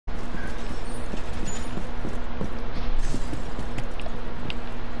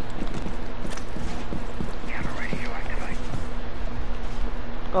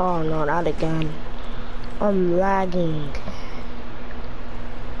Oh no, not again. I'm lagging.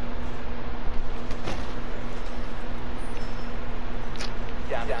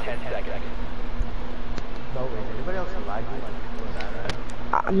 Down to 10 seconds. No, wait, anybody else lagging like really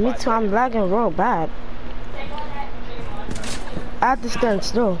bad, right? Me too, I'm lagging real bad. I have to stand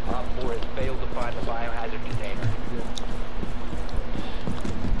still. Op 4 has failed to find the biohazard container.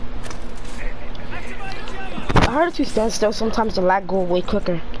 I heard if you stand still, sometimes the lag go way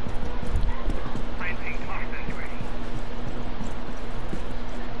quicker.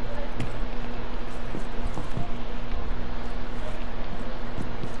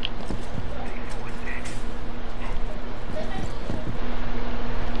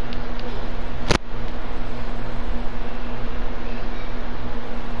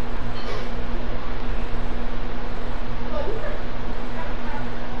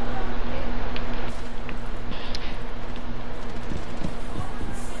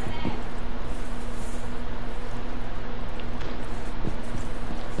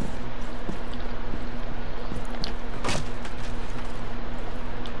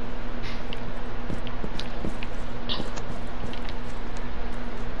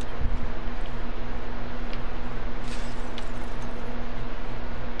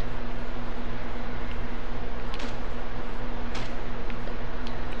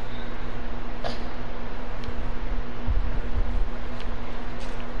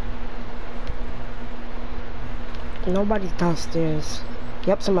 Nobody's downstairs.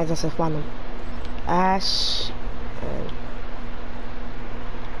 Yep, somebody's downstairs. Find them. Ash. And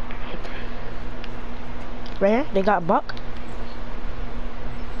right here, they got Buck.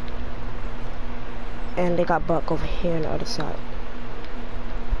 And they got Buck over here on the other side.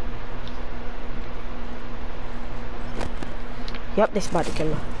 Yep, they spotted the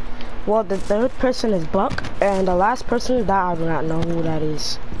camera. Well, the third person is Buck, and the last person, that I do not know who that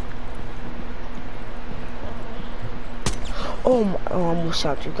is. Oh, I almost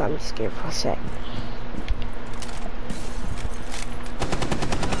shot you. Got me scared for a sec.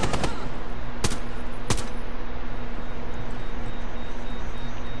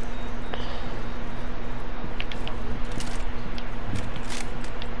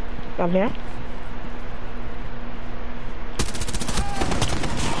 I'm here.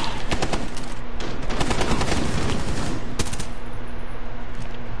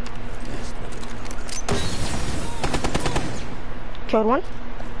 Killed one.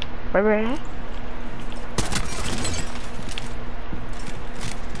 Right here.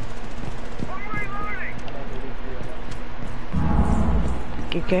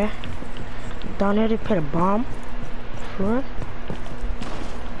 Okay. Down there they put a bomb. Floor.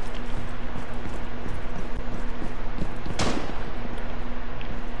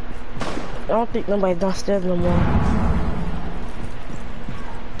 I don't think nobody's downstairs no more.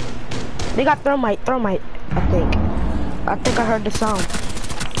 They got thermite, I think. I think I heard the sound.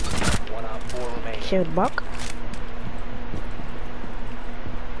 One Op 4 remaining. Shield Buck.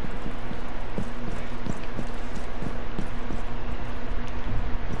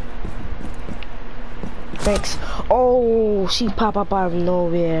 Thanks. Oh, she pop up out of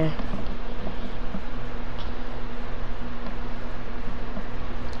nowhere.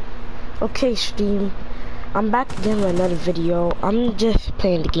 Okay, stream. I'm back again with another video. I'm just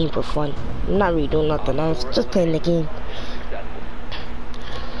playing the game for fun. I'm not really doing nothing else. Just playing the game.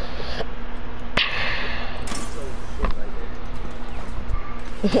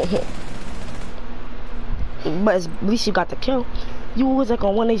 But at least you got the kill. You was like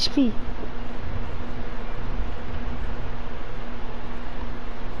on 1 HP.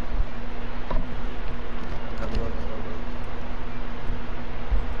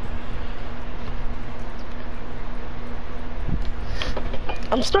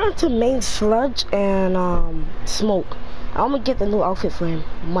 I'm starting to main Sludge and Smoke. I'm gonna get the new outfit for him.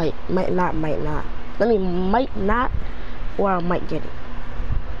 Might not. Let me might not, or I might get it.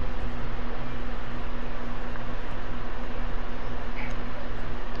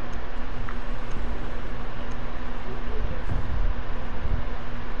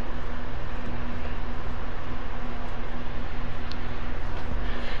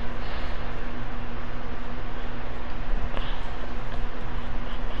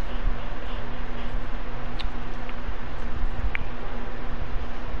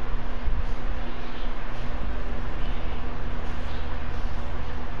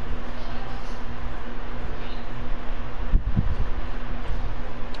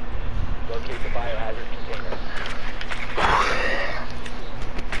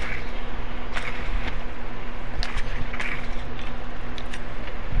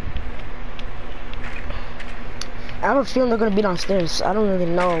 have a feeling they're gonna be downstairs. I don't really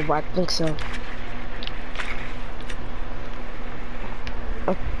know, but I think so.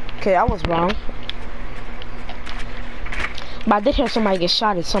 Okay, I was wrong. But I did hear somebody get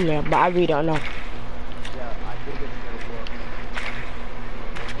shot at somewhere, but I really don't know. Yeah, I think it's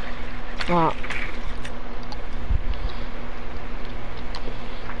Uh,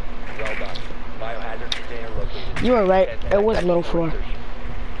 Well done. Biohazard container located. you were right. 10 It was seconds middle for floor. insertion.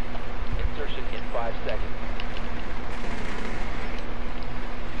 Insertion in 5 seconds.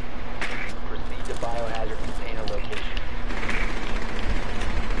 Proceed to biohazard container location.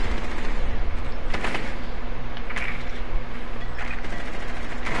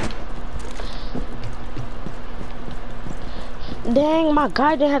 Dang, my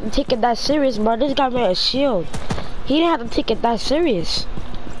guy didn't have to take it that serious, bro. This guy made a shield. He didn't have to take it that serious.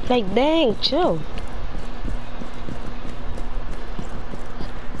 Like, dang, chill.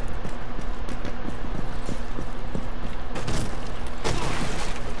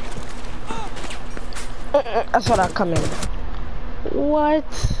 That's what I come in. What?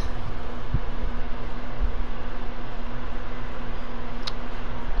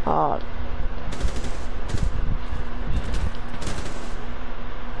 Oh.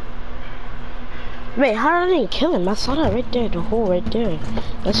 Wait, how did I didn't kill him? I saw that right there, the hole right there.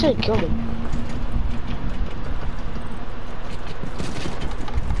 I should have killed him.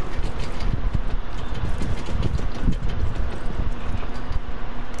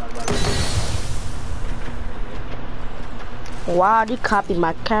 Wow, they copied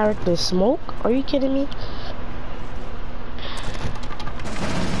my character Smoke? Are you kidding me?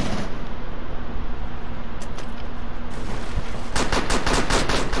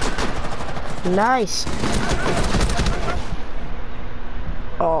 Nice.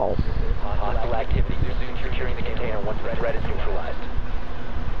 Oh. Hostile activity. Resume securing the container once the threat is neutralized.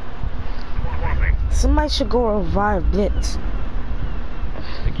 Somebody should go revive Blitz.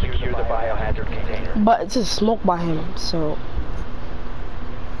 Secure the biohazard container. But it's a smoke by him, so.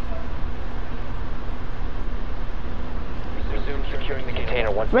 Resume securing the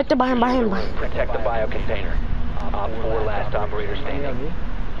container once. Right there by him, by him. Protect the bio container. Op 4 last operator standing.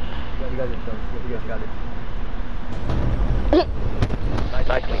 You guys are done. You guys got it.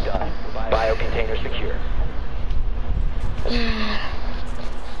 Nicely done. Bio container secure.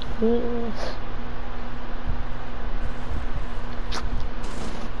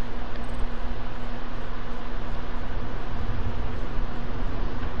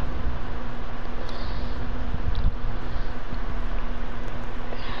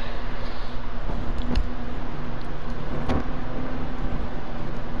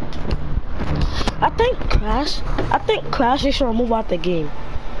 I think Clash should remove out the game.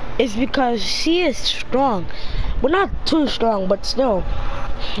 It's because she is strong. Well, not too strong, but still.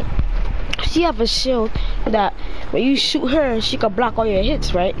 She have a shield that when you shoot her, she can block all your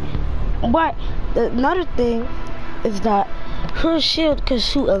hits, right? But another thing is that her shield can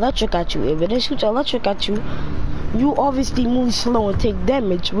shoot electric at you. If it shoots electric at you, you obviously move slow and take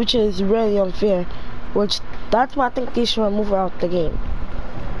damage, which is really unfair. That's why I think they should remove her out the game.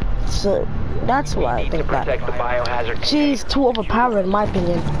 So that's why I think that. Protect the biohazard. She's too overpowered in my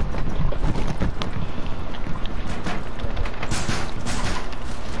opinion.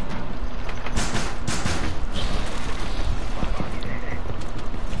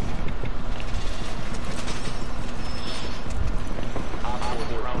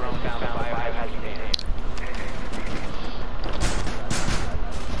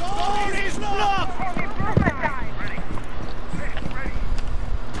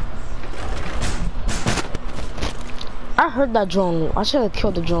 I heard that drone. I should have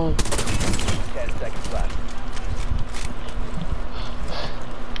killed the drone. 10 seconds left.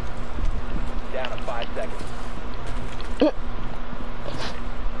 Down to 5 seconds.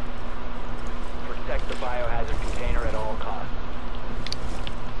 Protect the biohazard container at all costs.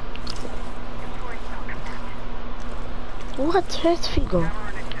 What? Where's Figo?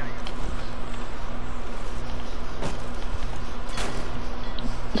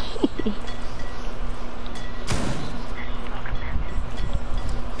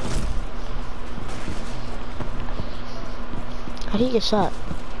 How did he get shot?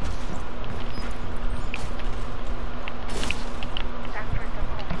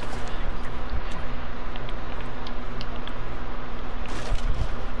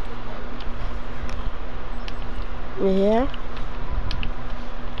 We're here.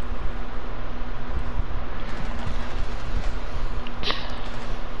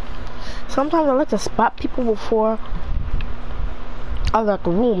 Sometimes I like to spot people before I like a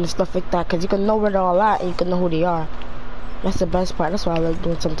room and stuff like that, cause you can know where they're all at and you can know who they are. That's the best part. That's what I like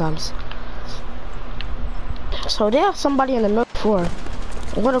doing sometimes. So they have somebody in the middle floor.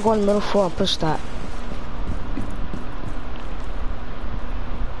 I'm gonna go in the middle floor and push that.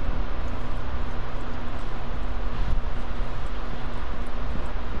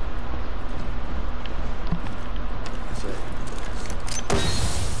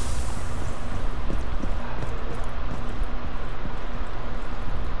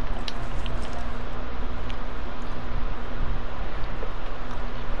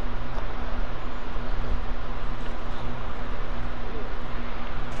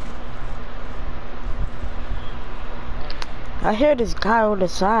 I hear this guy on the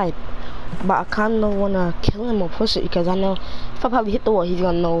side, but I kinda wanna kill him or push it because I know if I probably hit the wall, he's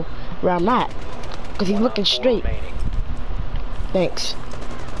gonna know where I'm at. Cause he's looking straight. Thanks.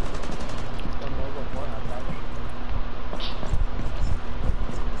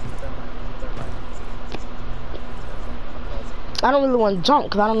 I don't really want to jump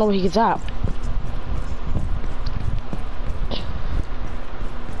because I don't know where he's at.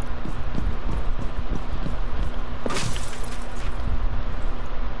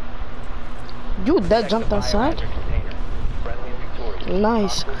 You dead jumped outside?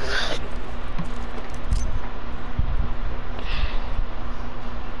 Nice.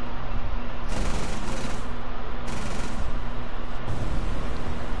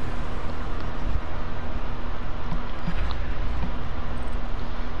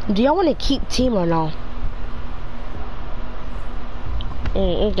 Do y'all want to keep team or no?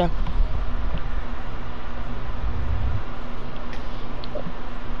 Okay.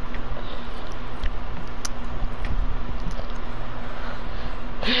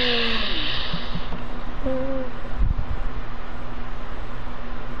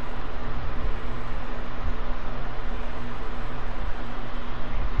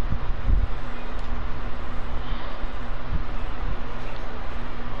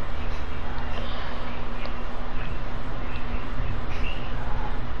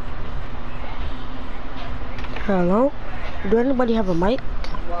 Hello? Do anybody have a mic?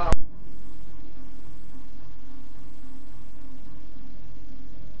 Wow.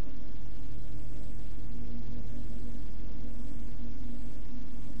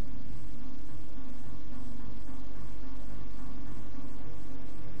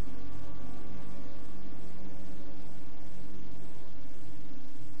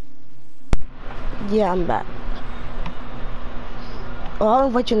 Yeah, I'm back. Oh, I'll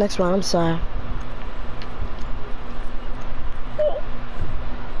invite you next round, I'm sorry.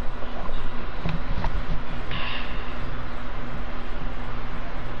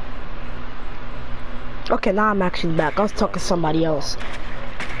 Okay, now I'm actually back. I was talking to somebody else.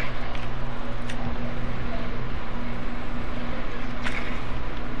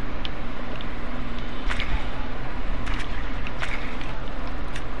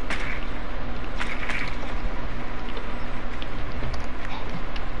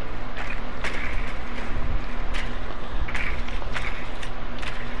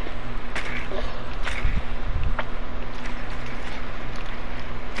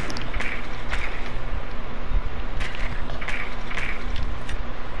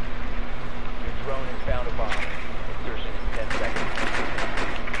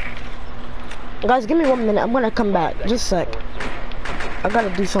 Guys, give me 1 minute. I'm gonna come back. Just a sec. I gotta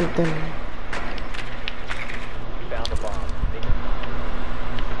do something.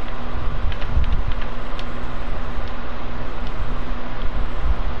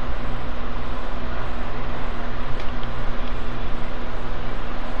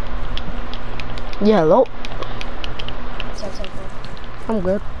 Yeah, hello? I'm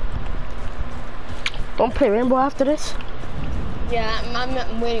good. Don't play Rainbow after this? Yeah,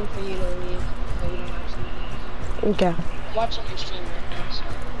 I'm waiting for you to leave. So you don't actually leave. Okay. I'm watching your stream right now, so.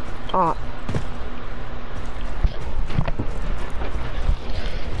 Alright.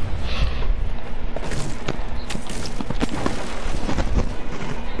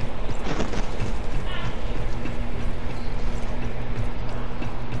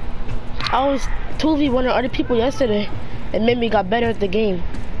 I was 2v1 with other people yesterday. It made me got better at the game.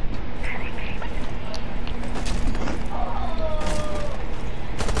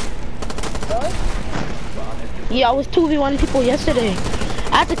 Yeah, I was 2v1 people yesterday.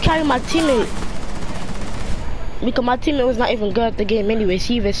 I had to carry my teammate. Because my teammate was not even good at the game anyways.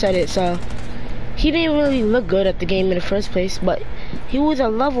 He even said it, so. He didn't really look good at the game in the first place, but he was a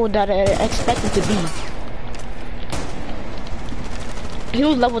level that I expected to be. He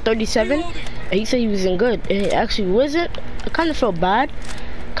was level 37, and he said he wasn't good. And he actually wasn't. I kind of felt bad.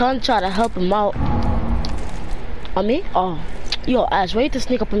 Kind of tried to help him out. On me? Oh. Yo, Ash, why you to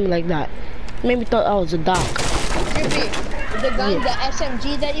sneak up on me like that? Made me thought I was a doc. The gun, the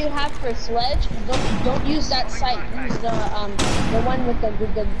SMG that you have for Sledge, don't use that sight. Use the one with the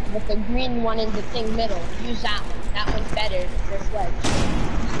green one in the thing middle. Use that one. That one's better for Sledge.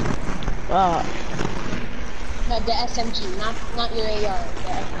 No, the SMG, not your AR. The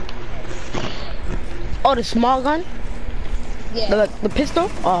SMG. Oh, the small gun? Yeah. The pistol?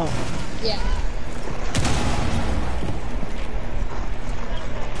 Oh. Yeah.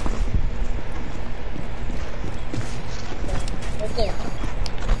 Right there.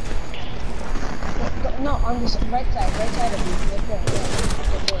 No, on this right side of you. Right there. Right there.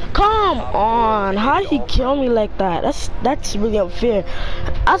 Come on, how did he kill me like that? That's really unfair.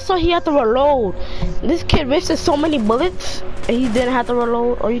 I saw he had to reload. This kid wasted so many bullets and he didn't have to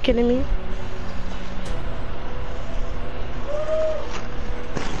reload. Are you kidding me?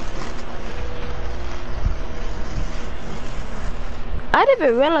 I didn't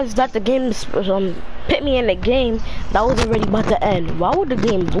even realize that the game put me in the game that was already about to end. Why would the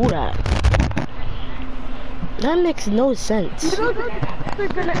game do that? That makes no sense. You know they're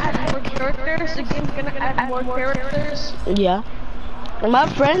gonna add more characters. The game's gonna add more characters. Yeah. And my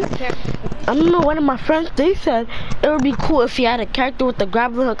friend, I remember one of my friends, they said it would be cool if he had a character with the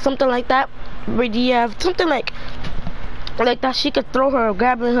grappling hook, something like that. Where you have something like that, she could throw her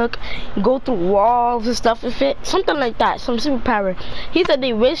grappling hook, go through walls and stuff with it, something like that, some superpower. He said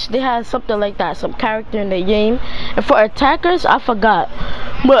they wish they had something like that, some character in the game. And for attackers, I forgot.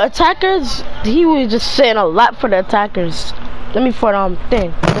 But attackers, he was just saying a lot for the attackers. Let me for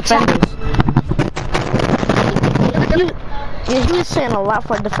defenders. He was saying a lot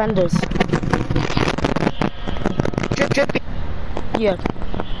for defenders. Drippy. Yeah.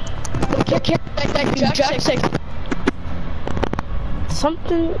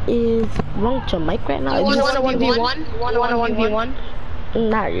 Something is wrong with your mic right now. You want a 1v1? You want a 1v1?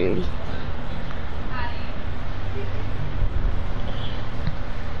 Not really.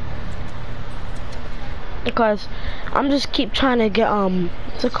 Because I'm just keep trying to get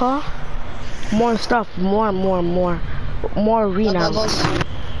what's it called? More stuff, more arenas.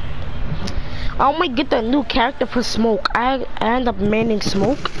 I might get the new character for Smoke. I end up maining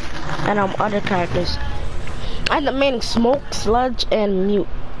Smoke and other characters. I end up maining Smoke, Sludge, and Mute.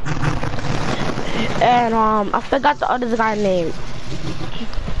 And I forgot the other guy's name.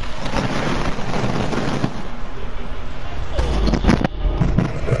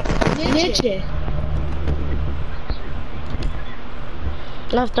 Nietzsche.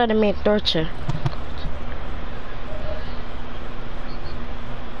 Let's try to make torture.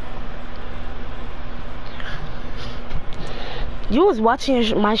 You was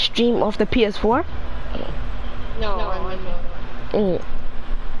watching my stream of the PS4? No, I'm not.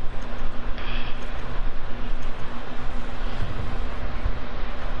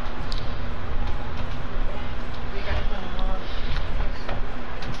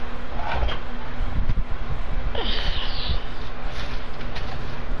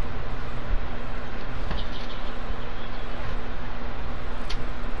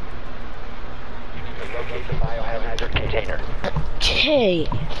 Locate the biohazard container. Okay.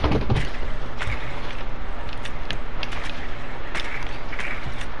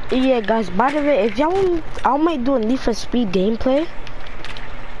 Yeah, guys, by the way, if y'all want, I might do a Need for Speed gameplay.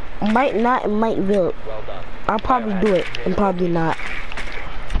 Might not, and might will. Well done. I'll probably do it, and probably not.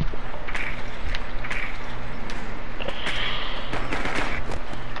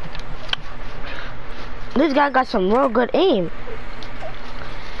 This guy got some real good aim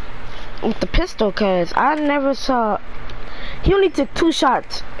with the pistol, cause I never saw. He only took 2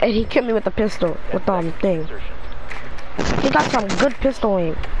 shots, and he killed me with the pistol, with thing. He got some good pistol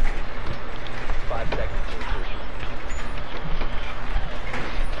aim. 5 seconds to insertion.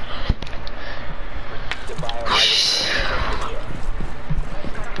 The biohazard container.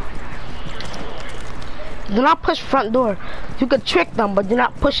 Do not push front door. You could trick them, but do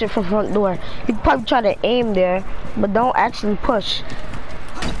not push it from front door. You could probably try to aim there, but don't actually push.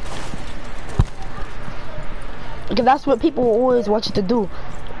 Because that's what people always want you to do.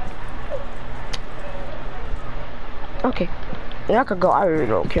 Okay. Yeah, I could go. I really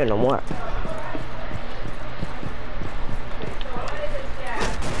don't care no more.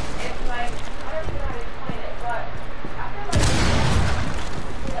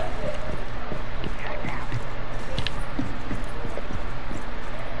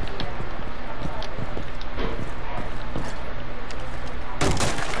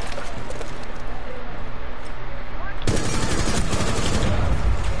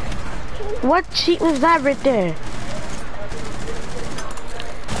 What cheat was that right there?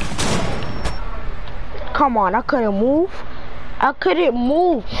 Come on, I couldn't move. I couldn't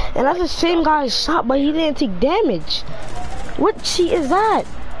move. And that's the same guy I shot, but he didn't take damage. What cheat is that?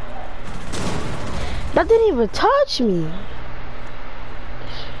 That didn't even touch me.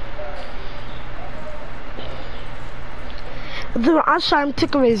 Dude, I shot him,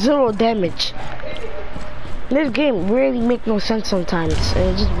 took away 0 damage. This game really makes no sense sometimes, and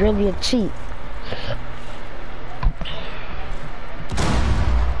it's just really a cheat.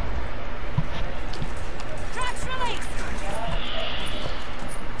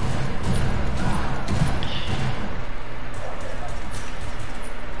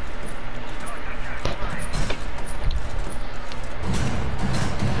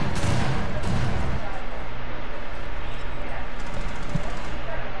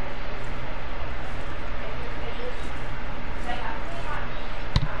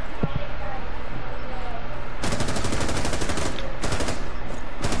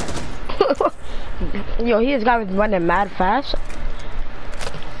 Yo, he has got me running mad fast.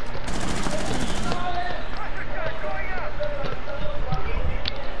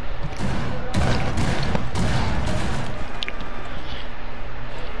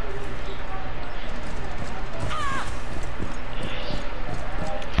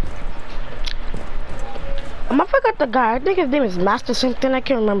 I forgot the guy. I think his name is Master something. I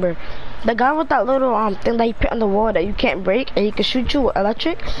can't remember. The guy with that little thing that he put on the wall that you can't break and he can shoot you with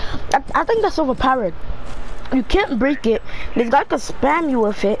electric. I think that's overpowered. You can't break it. This guy can spam you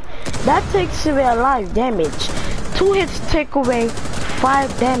with it. That takes away a lot of damage. 2 hits take away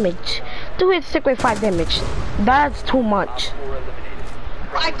 5 damage. 2 hits take away 5 damage. That's too much.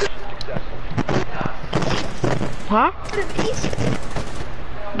 Huh?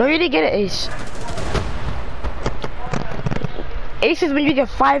 Don't really get an ace. Ace is when you get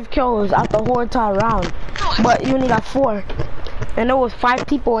 5 kills out the whole entire round, but you only got 4, and there was 5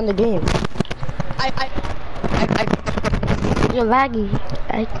 people in the game. You're lagging.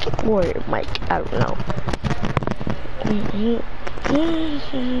 I can't worry, Mike. I don't know.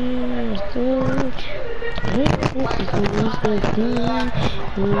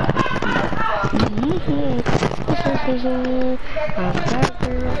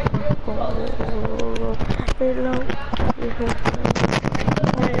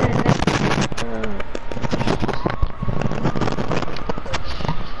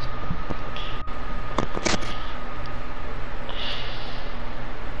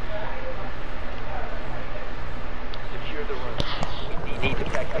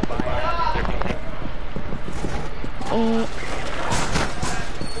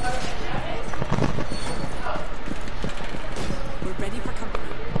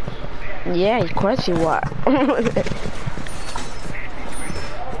 Yeah, of course you are.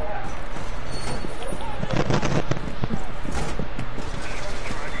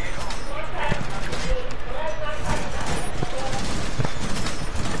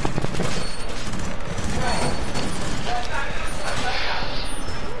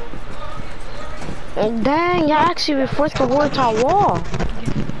 Dang, you actually reinforced the whole entire wall.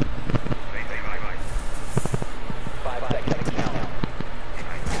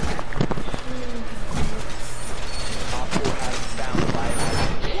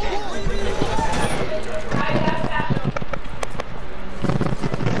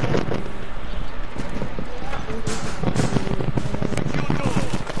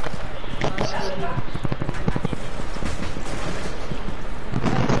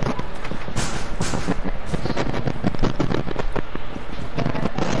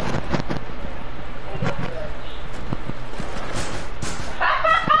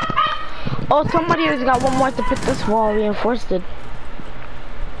 Oh, somebody has got one more to put this wall reinforced it.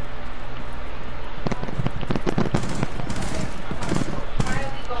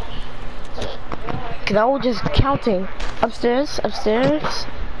 Cause I was just counting. Upstairs, upstairs.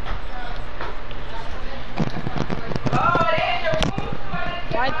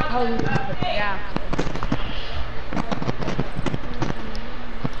 Yeah.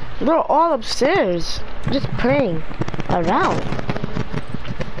 They're all upstairs, just playing around.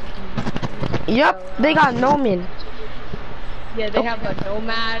 Yep, they got Noman. Yeah, they have a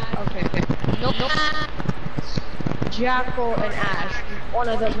Nomad. Okay. Nomad, Jackal, and Ash. One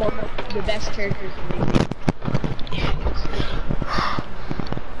of the best characters in the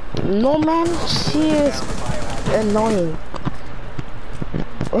game. Noman, she is annoying.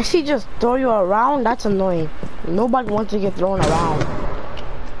 When she just throw you around, that's annoying. Nobody wants to get thrown around.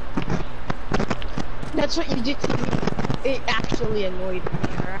 That's what you did to me. It actually annoyed me,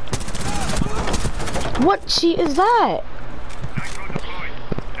 alright? What cheat is that?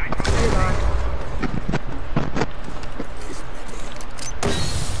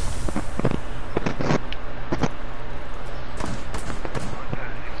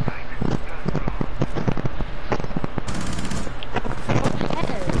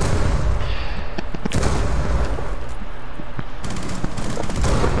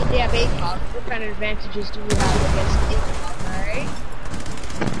 advantages do we have against Apex, alright?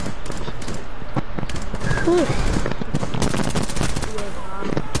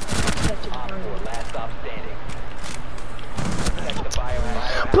 Last stop standing. Protect the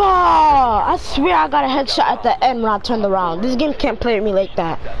biohazard. Bro, I swear I got a headshot at the end when I turned around. This game can't play with me like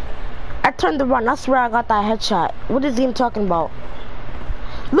that. I turned around, I swear I got that headshot. What is this game talking about?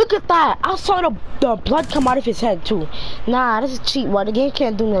 Look at that! I saw the blood come out of his head too. Nah, this is cheat, bro. The game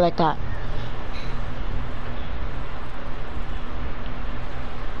can't do me like that.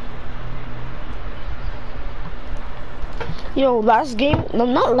 Yo, last game, no,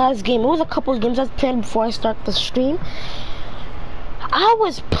 not last game, it was a couple of games I was playing before I start the stream. I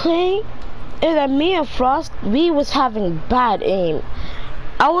was playing, and then me and Frost, we was having bad aim.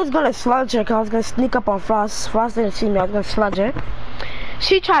 I was gonna sludge her, cause I was gonna sneak up on Frost. Frost didn't see me, I was gonna sludge her.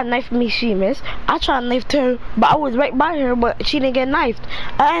 She tried to knife me, she missed. I tried to knife her, but I was right by her, but she didn't get knifed.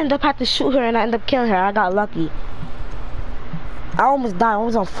 I ended up having to shoot her, and I ended up killing her. I got lucky. I almost died, I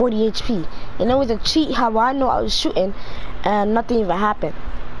was on 40 HP. And it was a cheat how I know I was shooting, and nothing even happened.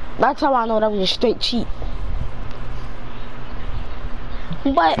 That's how I know that was a straight cheat.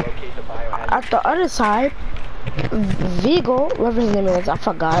 But Locate the biohazard. at the other side, Vigo, whatever his name is, I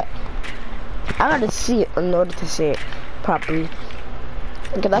forgot. I gotta see it in order to say it properly,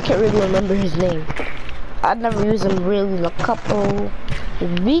 because I can't really remember his name. I'd never used him really in a couple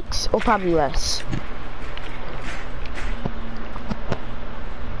weeks or probably less.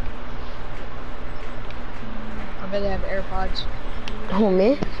 I bet they have AirPods. Who,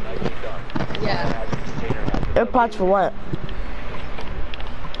 me? Nicely done. Yeah. Biohazard container has been AirPods for what?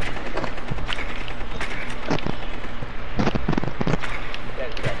 located.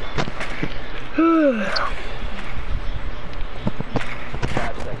 10 seconds.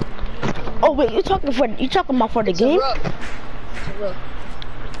 5 seconds. Oh wait, you talking about for the game? It's a rook.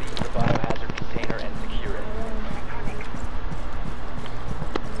 Proceed to the biohazard container and secure it.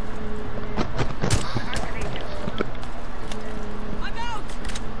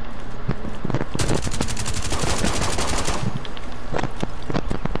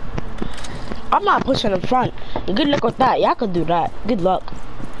 I'm not pushing in front. Good luck with that. Y'all could do that. Good luck.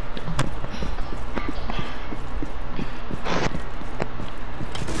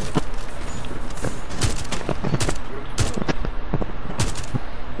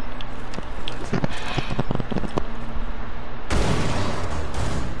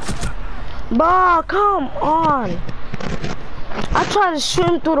 Bro, come on. I tried to shoot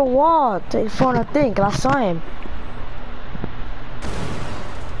him through the wall to front of the thing, and I saw him.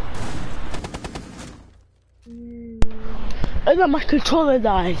 And then my controller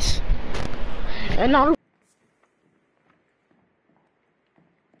dies. And now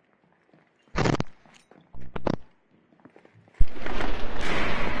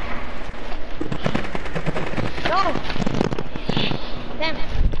No! Damn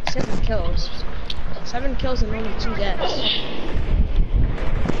it. 7 kills. 7 kills and only 2 deaths.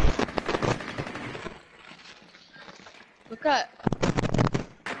 Look up.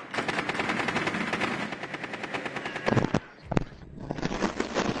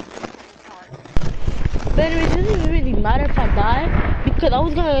 but anyways, it doesn't really matter if I die, because I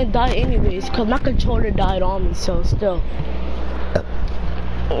was gonna die anyways, because my controller died on me, so still.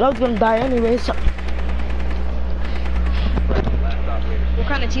 I was gonna die anyways. So. Last operator. What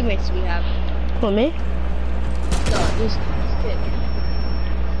kind of teammates do we have? For me? No, this kid.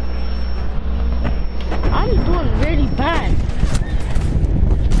 I'm doing really bad.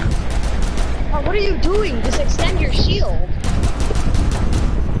 Oh, what are you doing? Just extend your shield.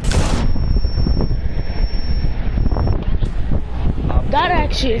 That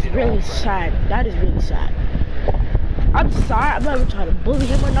actually is really sad. That is really sad. I'm sorry, I'm not even trying to bully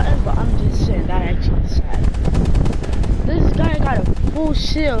him or nothing, but I'm just saying that actually is sad. This guy got a full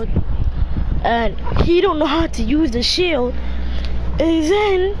shield, and he don't know how to use the shield, and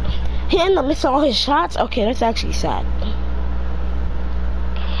then he ended up missing all his shots. Okay, that's actually sad.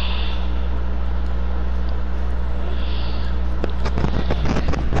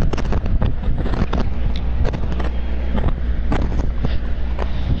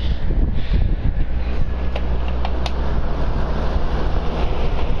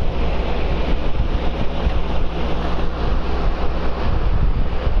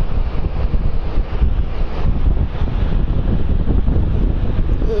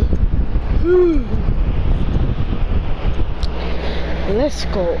 Let's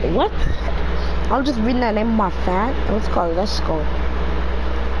go. What? I'm just reading the name of my fan. Let's call it Let's Go.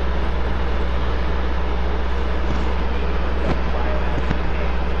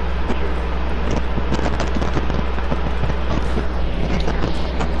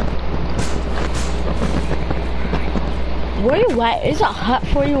 you at? Is it hot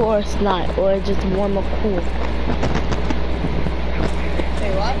for you or it's not? Or it's just warm or cool?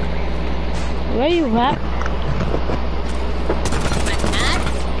 Wait, what? Where you at? I'm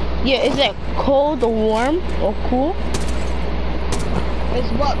at? Yeah, is it cold or warm or cool?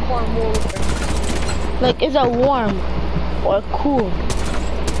 Is what form will Like, is it warm or cool?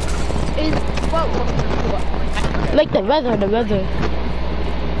 is what will Like the weather, the weather.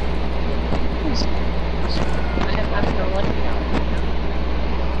 I'm gonna look it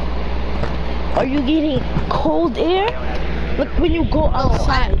Are you getting cold air? Like when you go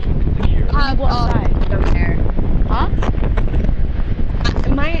outside. up. When you go outside. There. Huh?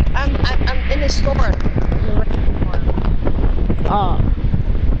 I'm in the store.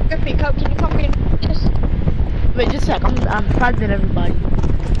 Griffy, can you come in? Just Wait, just a sec. I'm private everybody.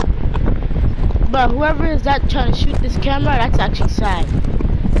 But whoever is that trying to shoot this camera, that's actually sad.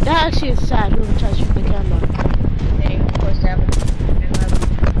 That actually is sad. Whoever tries to shoot the camera. saying, of course, they have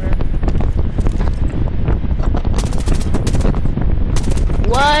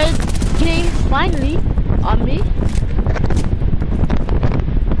What game finally on me?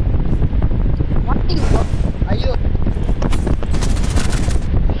 What are you?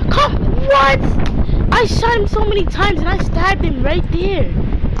 Come, what? I shot him so many times and I stabbed him right there.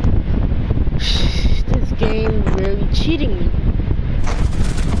 This game really cheating me.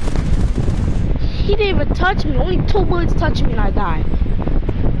 He didn't even touch me. Only 2 bullets touched me and I died.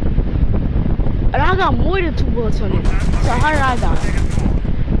 And I got more than 2 bullets on him. So how did I die?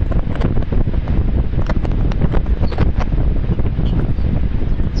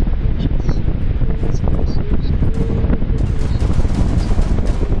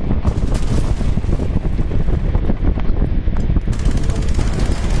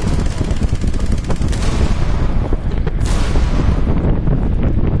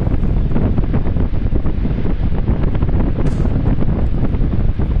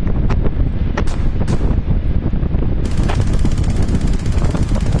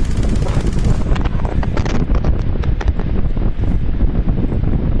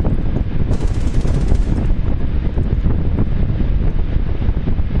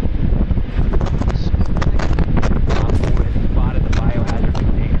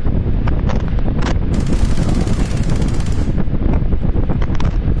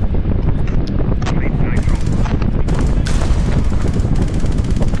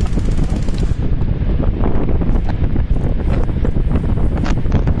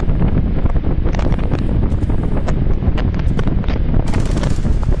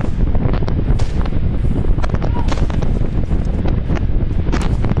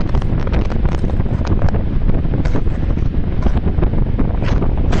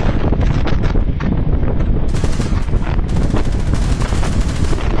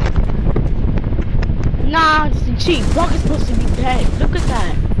 Cheat, Brock is supposed to be dead. Look at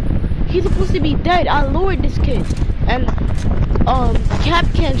that. He's supposed to be dead. I lured this kid. And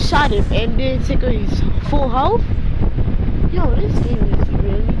Capcan shot him and then took his full health. Yo, this game is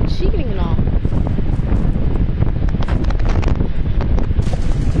really cheating now.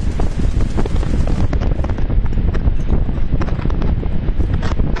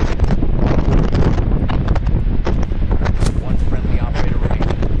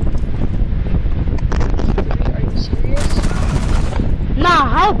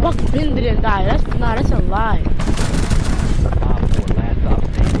 Buck Ben didn't die. That's a lie.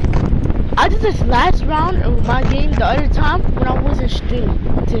 I did this last round of my game the other time when I wasn't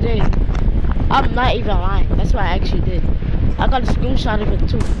streaming today. I'm not even lying. That's what I actually did. I got a screenshot of it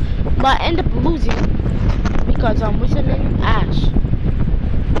too. But I ended up losing because what's her name? Ash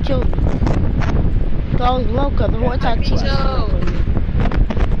killed me. So I was local the whole time.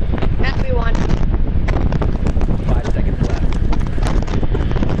 Everyone. 5 seconds left.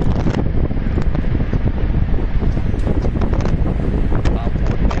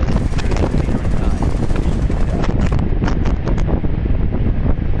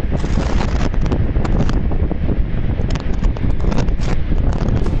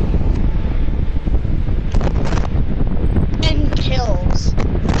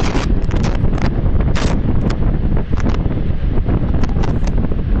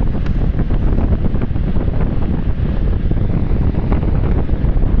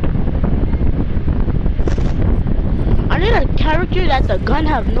 That the gun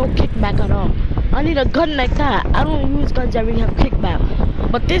have no kickback at all. I need a gun like that. I don't use guns that really have kickback.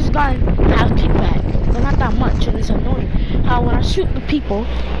 But this gun has kickback. But not that much, and it's annoying. How when I shoot the people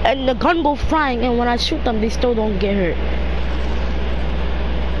and the gun go flying and when I shoot them they still don't get hurt.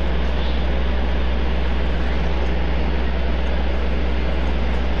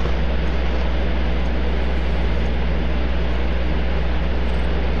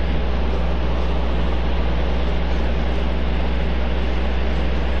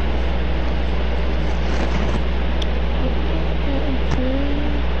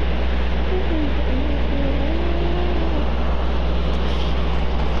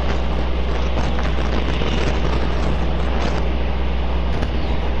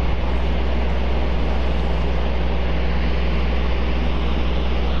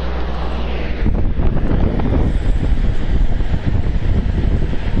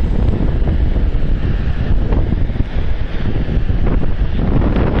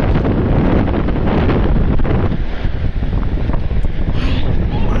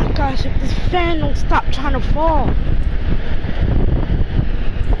 Oh.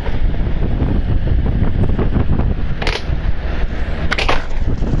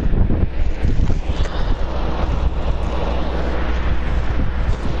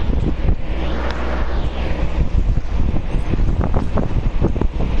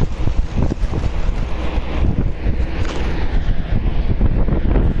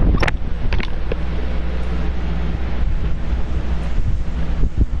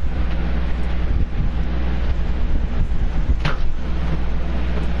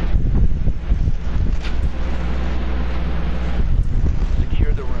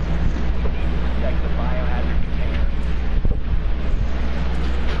 Secure the room. We need to protect the biohazard container.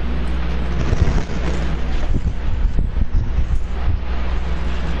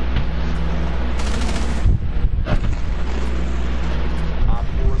 Op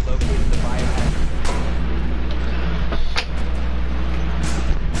 4 located the biohazard.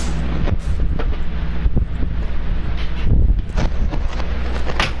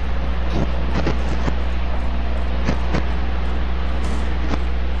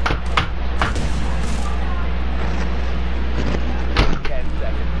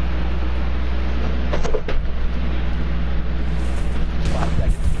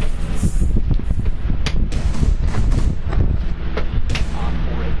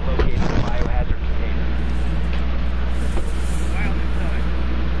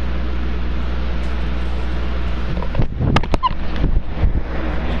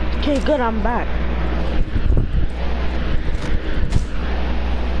 Okay, good, I'm back.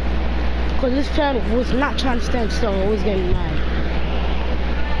 Cause this fan was not trying to stand still, it was getting mad.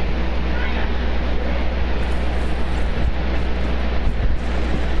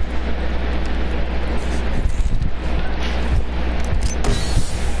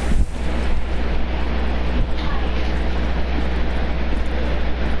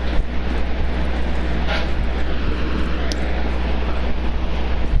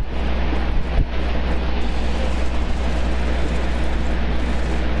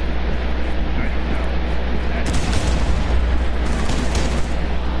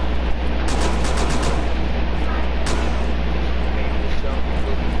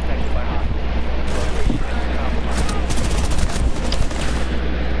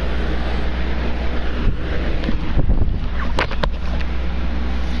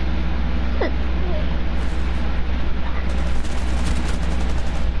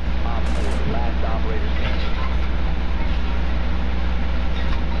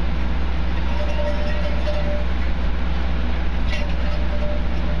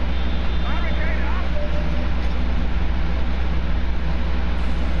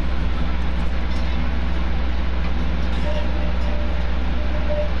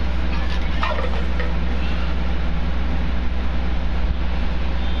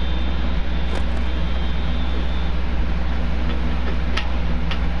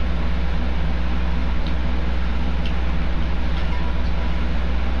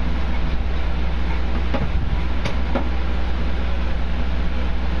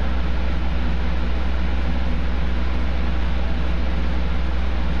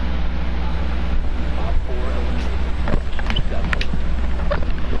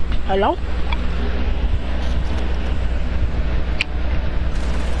 Hello?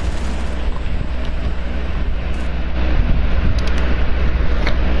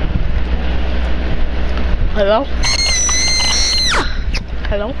 Hello?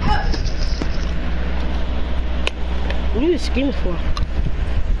 Hello? What are you screaming for?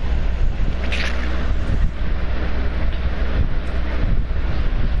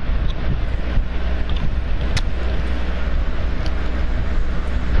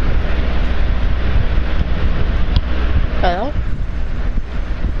 Hello?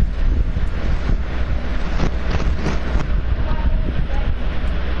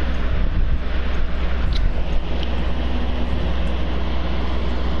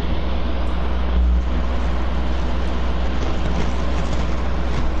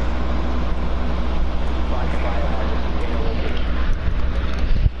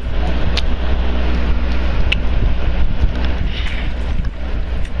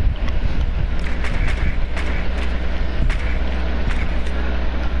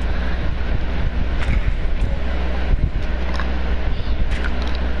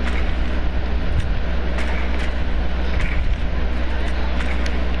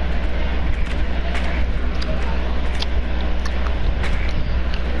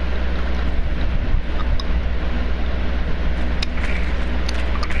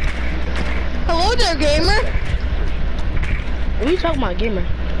 Hello there, gamer. What are you talking about, gamer?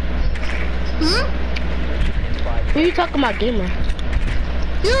 Hmm? What are you talking about, gamer?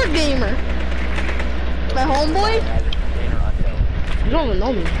 You're a gamer. My homeboy? Biohazard container unknown. You don't even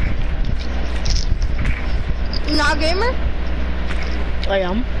know me. You not a gamer? I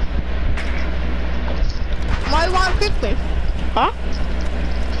am. Why you wanna kick me? Huh?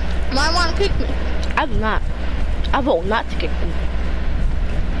 Why you wanna kick me? I'm not. I vote not to kick me.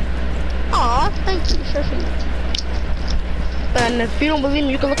 Aw, thank you, Shushi. And if you don't believe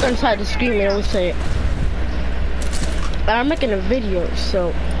me, you can look inside the screen and it will say it. And I'm making a video,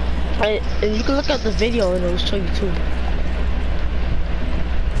 so and you can look at the video and it will show you too.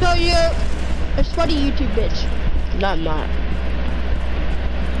 So you're a sweaty YouTube bitch. Not mine.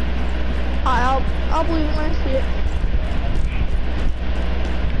 I'll believe it when I see it.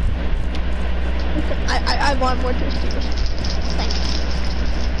 Okay, I want more twisties. Thanks.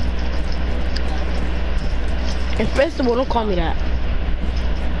 And first of all, don't call me that.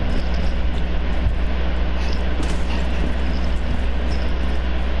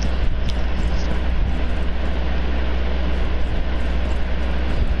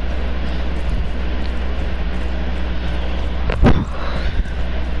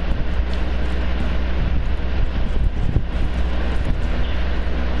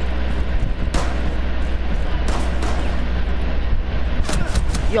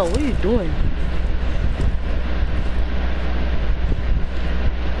 Yo, what are you doing?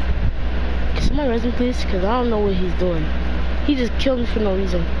 Can somebody resin please? Cause I don't know what he's doing. He just killed me for no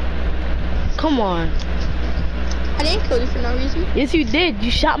reason. Come on. I didn't kill you for no reason. Yes, you did.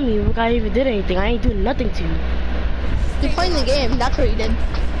 You shot me before I even did anything. I ain't doing nothing to you. You're playing the game. That's what you did.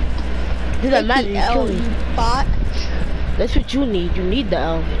 Doesn't matter. You killed me. You bot. That's what you need. You need the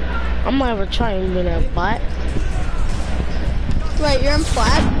L. I'm not ever trying to win a bot. Wait, you're in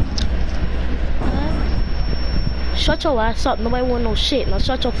flag? Shut your ass up. Nobody want no shit. Now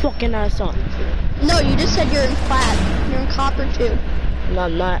shut your fucking ass up. No, you just said you're in flag. You're in copper too. No,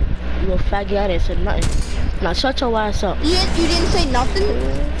 I'm not. You a faggot. I didn't say nothing. Now shut your ass up. You didn't say nothing?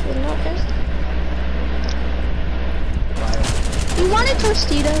 You wanted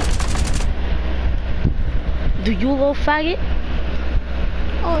Tostito? Do you little faggot?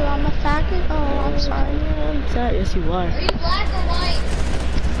 Oh, I'm a faggot? Oh, I'm sorry. I'm sorry. Yes, you are. Are you black or white?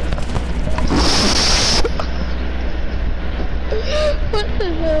 What the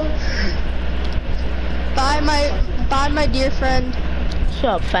hell? Bye, my dear friend. Shut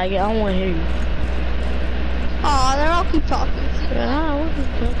up, faggot. I don't want to hear you. Aw, then I'll keep talking. Yeah, I want to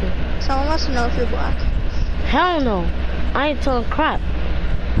keep talking. Someone wants to know if you're black. Hell no. I ain't telling crap.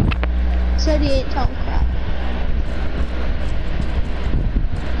 Said he ain't telling crap.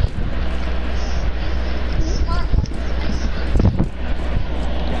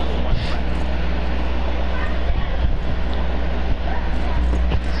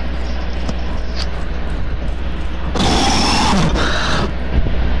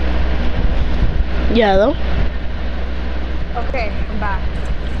 Yeah, hello? Okay, I'm back.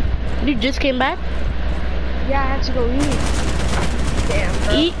 You just came back? Yeah, I had to go eat. Damn,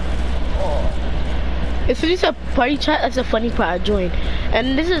 bro. Eat? If it's a party chat, that's a funny part I joined.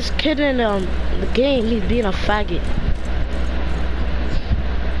 And this is kid in the game, he's being a faggot.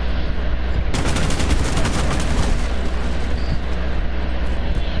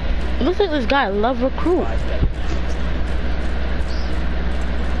 It looks like this guy love recruit.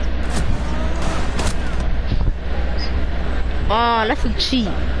 Oh, that's a cheat.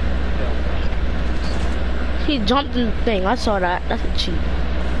 He jumped in the thing. I saw that. That's a cheat.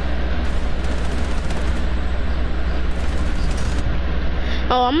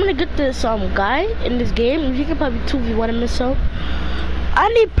 Oh, I'm gonna get this guy in this game. He can probably 2v1 him himself. I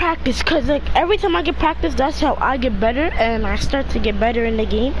need practice, cause like every time I get practice, that's how I get better, and I start to get better in the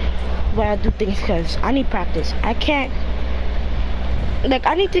game when I do things. Cause I need practice. I can't. Like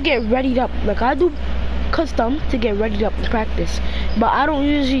I need to get readied up. Like I do custom to get ready up to practice, but I don't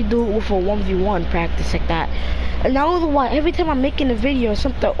usually do it with a 1v1 practice like that. And I don't know why every time I'm making a video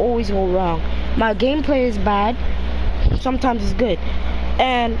something always go wrong. My gameplay is bad, sometimes it's good,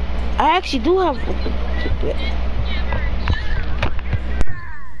 and I actually do have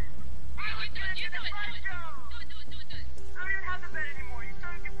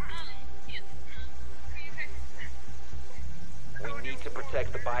We need to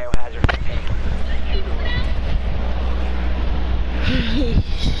protect the biohazard container.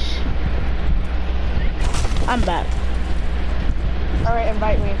 I'm back. Alright,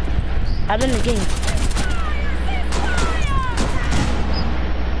 invite me. I'm in the game.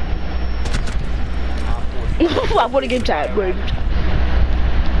 I want to get tired, bro.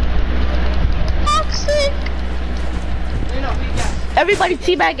 Toxic! Everybody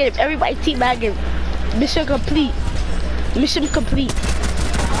teabag him. Everybody teabag him. Mission complete. Mission complete.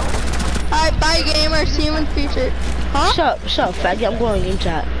 Alright, bye gamer, see you in the future. Huh? Shut up, faggot. I'm going on game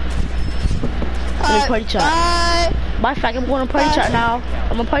chat. Party chat. Bye. Bye, faggot. I'm going on party chat now.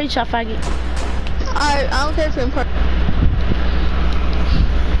 I'm on party chat, faggot. I don't care if you're in party.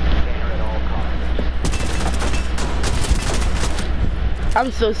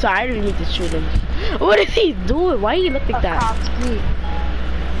 I'm so sorry. I didn't mean to shoot him. What is he doing? Why you look like that? Akatsuki.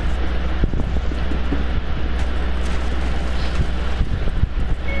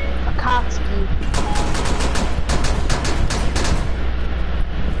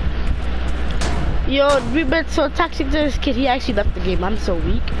 Yo, we've been so toxic to this kid. He actually left the game. I'm so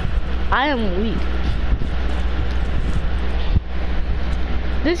weak. I am weak.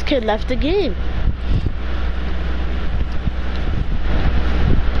 This kid left the game.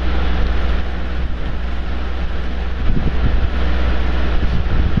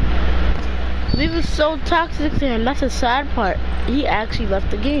 We were so toxic to him. That's the sad part. He actually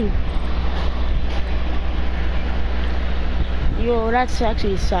left the game. Yo, that's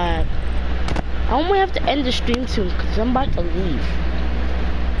actually sad. I only have to end the stream soon because I'm about to leave.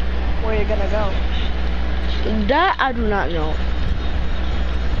 Where you gonna go? That I do not know.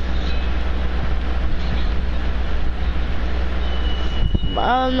 But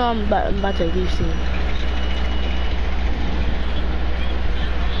I don't know, I'm about to leave soon.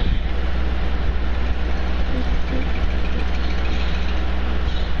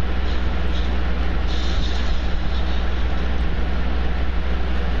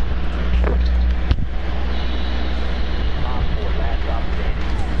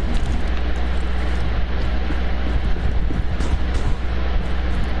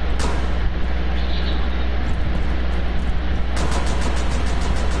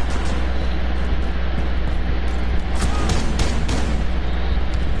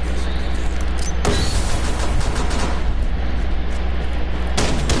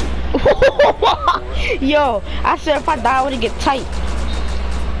 Yo, I said if I die, I would get tight.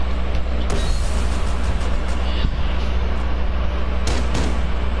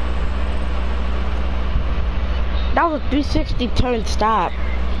 That was a 360 turn stop,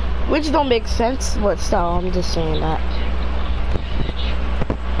 which don't make sense, but still, I'm just saying that.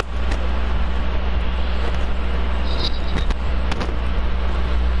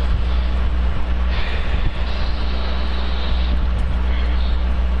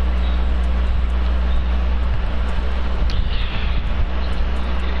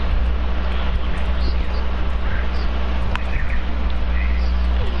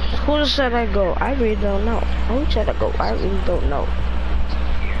 Who should I go? I really don't know. Who should I go? I really don't know.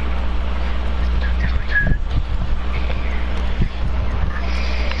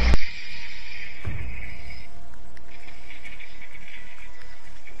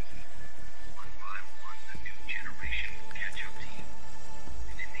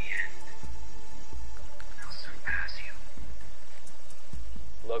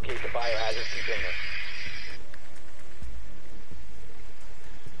 Locate the biohazard container.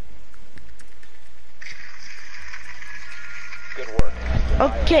 Good work.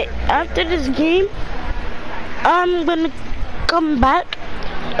 Okay, after this game, I'm gonna come back,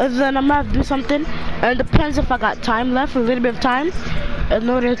 and then I'm gonna have to do something. And it depends if I got time left, a little bit of time, in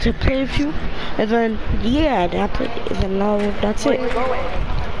order to play with you. And then, yeah, then no, that's it.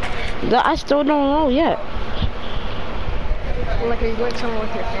 I still don't know yet. Like, are you going somewhere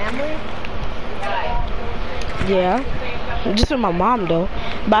with your family? Yeah, just with my mom though,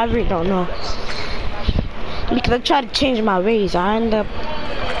 but I really don't know. Because I try to change my ways. I end up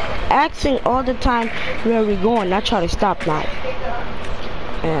asking all the time where we going. I try to stop now.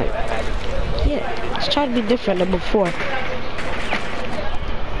 And yeah, just try to be different than before.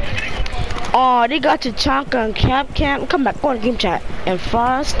 Oh, they got Tachanka and Cap Camp. Come back on game chat. And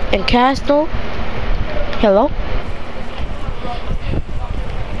Frost and Castle. Hello?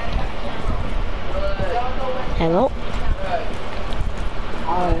 Hello?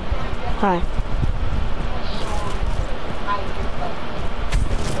 Hi.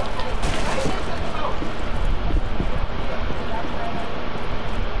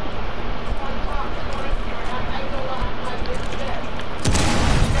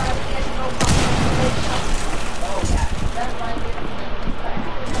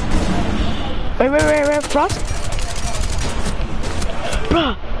 Wait, Frost?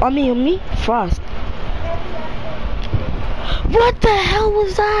 Bruh, on me, Frost. What the hell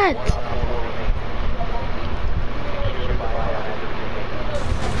was that?